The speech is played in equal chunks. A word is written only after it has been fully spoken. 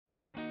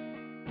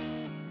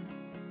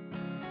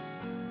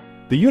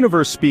The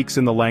universe speaks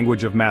in the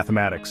language of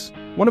mathematics.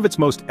 One of its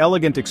most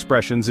elegant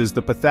expressions is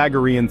the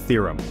Pythagorean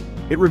Theorem.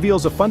 It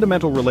reveals a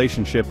fundamental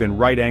relationship in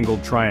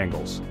right-angled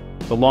triangles.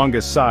 The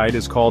longest side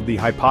is called the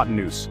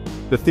hypotenuse.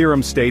 The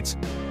theorem states,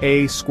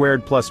 a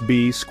squared plus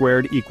b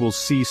squared equals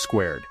c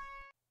squared.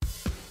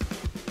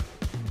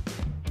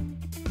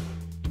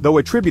 Though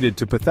attributed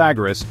to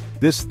Pythagoras,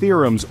 this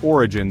theorem's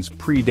origins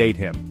predate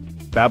him.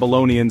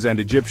 Babylonians and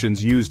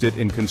Egyptians used it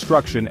in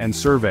construction and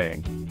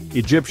surveying.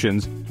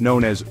 Egyptians,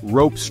 known as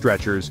rope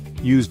stretchers,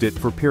 used it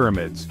for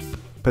pyramids.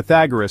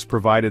 Pythagoras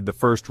provided the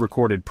first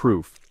recorded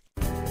proof.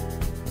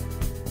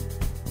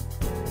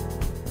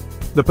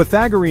 The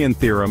Pythagorean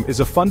theorem is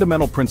a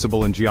fundamental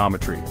principle in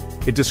geometry.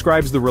 It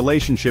describes the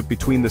relationship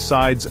between the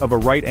sides of a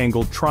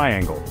right-angled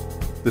triangle.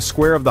 The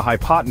square of the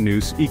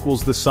hypotenuse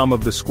equals the sum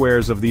of the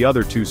squares of the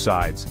other two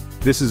sides.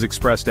 This is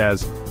expressed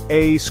as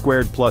a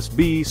squared plus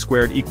b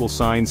squared equals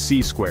sine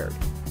c squared.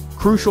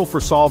 Crucial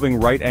for solving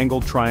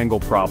right-angled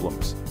triangle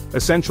problems.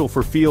 Essential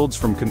for fields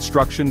from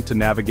construction to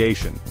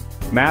navigation.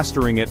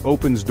 Mastering it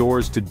opens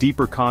doors to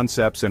deeper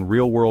concepts and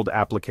real-world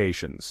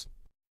applications.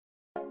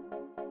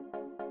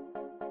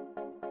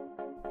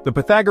 The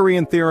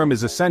Pythagorean theorem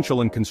is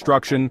essential in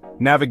construction,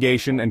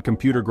 navigation, and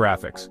computer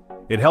graphics.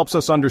 It helps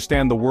us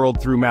understand the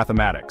world through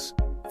mathematics.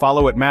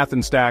 Follow at Math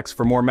and Stacks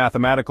for more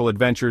mathematical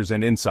adventures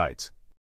and insights.